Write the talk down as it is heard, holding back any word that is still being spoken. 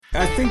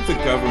I think the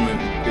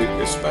government,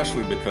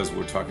 especially because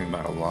we're talking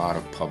about a lot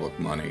of public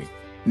money,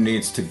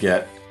 needs to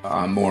get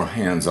more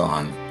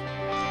hands-on.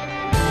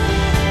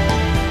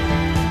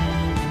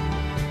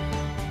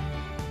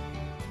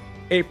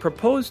 A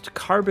proposed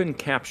carbon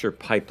capture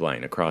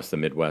pipeline across the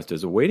Midwest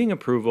is awaiting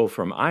approval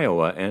from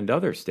Iowa and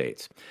other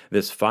states.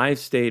 This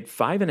five-state,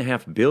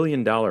 $5.5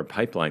 billion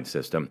pipeline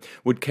system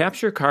would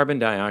capture carbon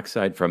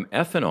dioxide from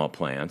ethanol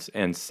plants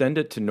and send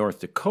it to North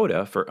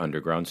Dakota for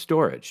underground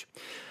storage.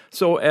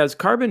 So, as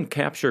carbon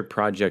capture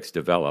projects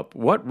develop,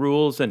 what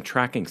rules and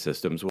tracking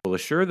systems will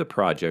assure the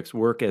projects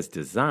work as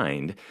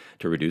designed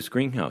to reduce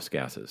greenhouse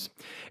gases?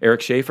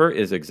 Eric Schaefer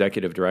is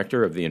executive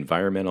director of the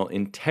Environmental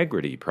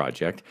Integrity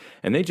Project,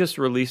 and they just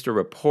released a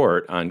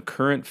report on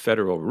current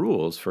federal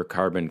rules for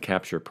carbon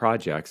capture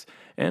projects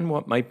and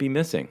what might be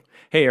missing.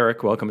 Hey,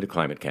 Eric, welcome to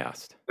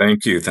ClimateCast.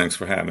 Thank you. Thanks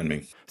for having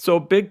me. So,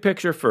 big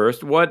picture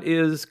first, what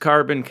is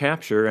carbon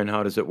capture and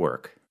how does it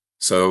work?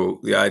 So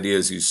the idea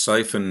is you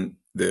siphon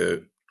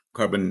the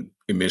carbon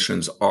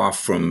emissions off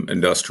from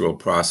industrial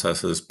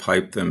processes,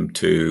 pipe them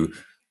to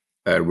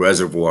a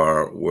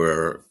reservoir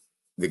where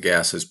the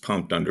gas is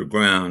pumped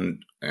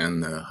underground,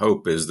 and the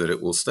hope is that it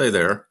will stay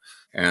there.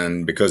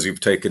 And because you've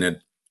taken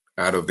it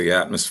out of the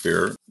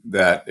atmosphere,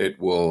 that it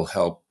will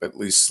help at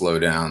least slow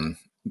down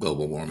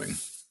global warming.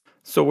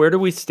 So, where do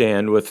we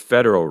stand with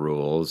federal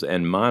rules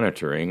and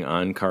monitoring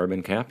on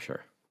carbon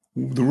capture?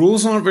 The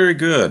rules aren't very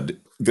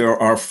good. There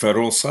are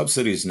federal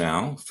subsidies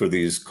now for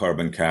these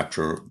carbon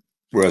capture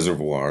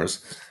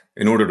reservoirs.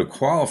 In order to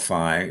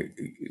qualify,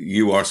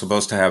 you are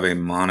supposed to have a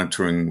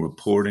monitoring,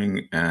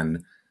 reporting,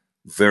 and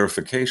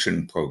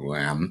verification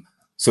program.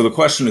 So the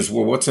question is,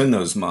 well, what's in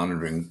those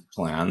monitoring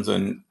plans?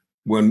 And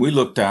when we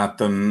looked at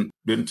them,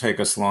 it didn't take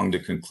us long to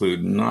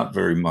conclude not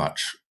very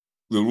much.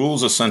 The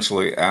rules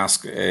essentially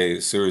ask a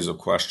series of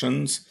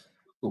questions.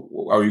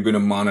 Are you going to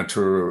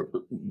monitor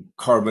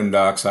carbon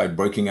dioxide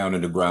breaking out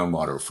into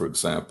groundwater, for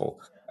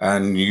example?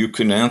 And you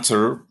can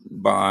answer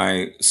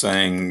by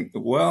saying,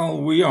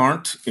 well, we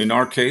aren't in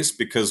our case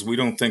because we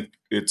don't think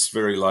it's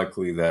very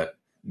likely that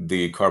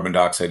the carbon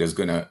dioxide is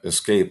going to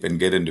escape and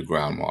get into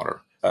groundwater.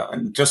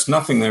 Just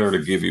nothing there to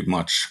give you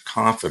much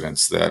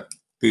confidence that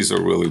these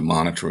are really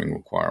monitoring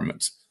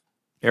requirements.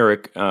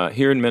 Eric,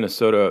 here in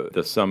Minnesota,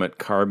 the Summit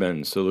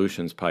Carbon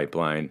Solutions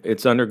Pipeline,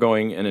 it's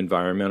undergoing an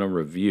environmental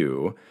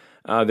review.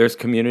 There's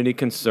community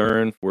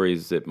concern,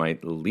 worries it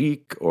might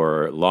leak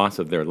or loss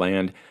of their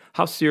land.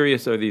 How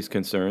serious are these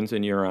concerns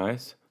in your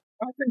eyes?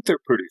 I think they're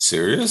pretty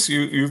serious.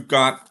 You've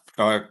got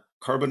a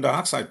carbon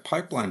dioxide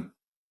pipeline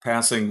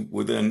passing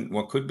within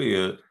what could be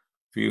a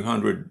few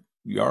hundred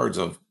yards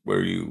of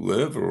where you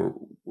live or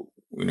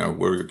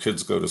where your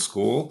kids go to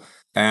school.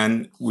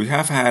 And we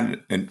have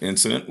had an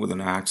incident with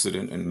an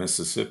accident in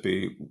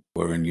Mississippi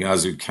where in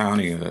Yazoo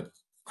County a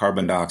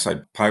carbon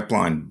dioxide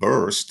pipeline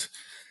burst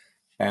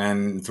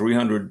and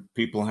 300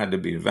 people had to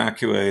be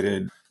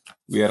evacuated.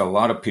 We had a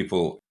lot of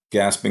people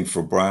gasping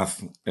for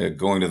breath,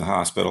 going to the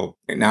hospital.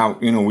 Now,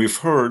 we've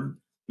heard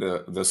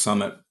the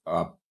Summit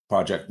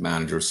project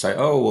managers say,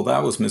 oh, well,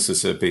 that was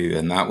Mississippi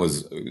and that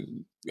was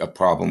a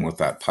problem with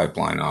that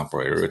pipeline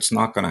operator. It's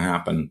not going to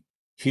happen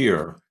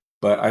here.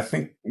 But I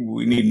think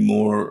we need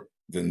more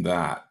than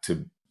that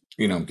to,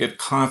 get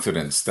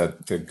confidence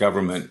that the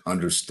government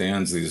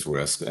understands these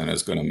risks and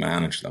is going to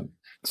manage them.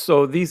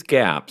 So, these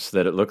gaps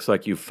that it looks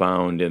like you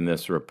found in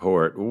this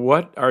report,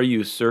 what are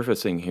you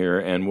surfacing here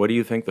and what do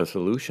you think the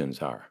solutions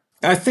are?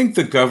 I think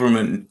the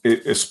government,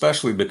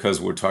 especially because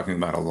we're talking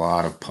about a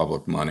lot of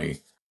public money,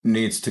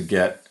 needs to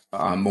get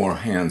more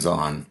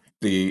hands-on.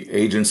 The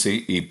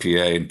agency,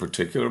 EPA in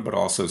particular, but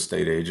also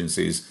state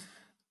agencies,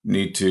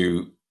 need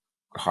to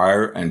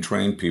hire and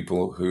train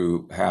people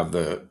who have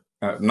the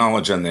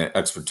knowledge and the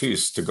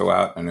expertise to go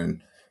out and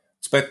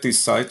inspect these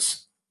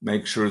sites,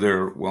 make sure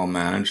they're well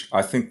managed.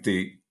 I think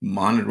the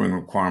monitoring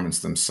requirements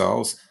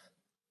themselves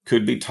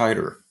could be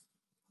tighter.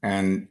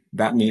 And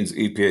that means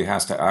EPA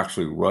has to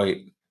actually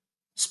write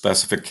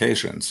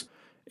specifications.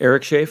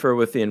 Eric Schaefer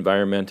with the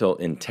Environmental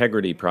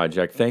Integrity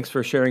Project. Thanks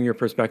for sharing your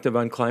perspective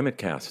on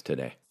ClimateCast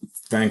today.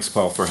 Thanks,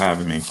 Paul, for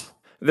having me.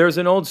 There's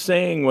an old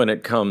saying when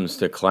it comes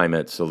to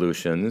climate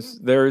solutions.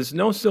 There's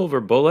no silver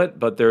bullet,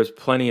 but there's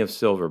plenty of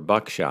silver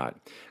buckshot.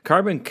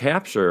 Carbon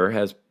capture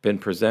has been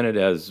presented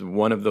as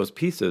one of those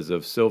pieces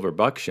of silver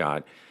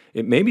buckshot.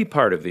 It may be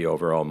part of the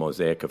overall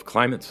mosaic of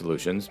climate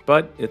solutions,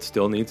 but it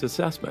still needs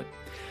assessment.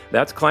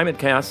 That's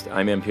ClimateCast.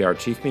 I'm NPR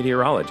Chief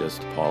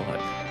Meteorologist Paul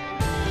Hunt.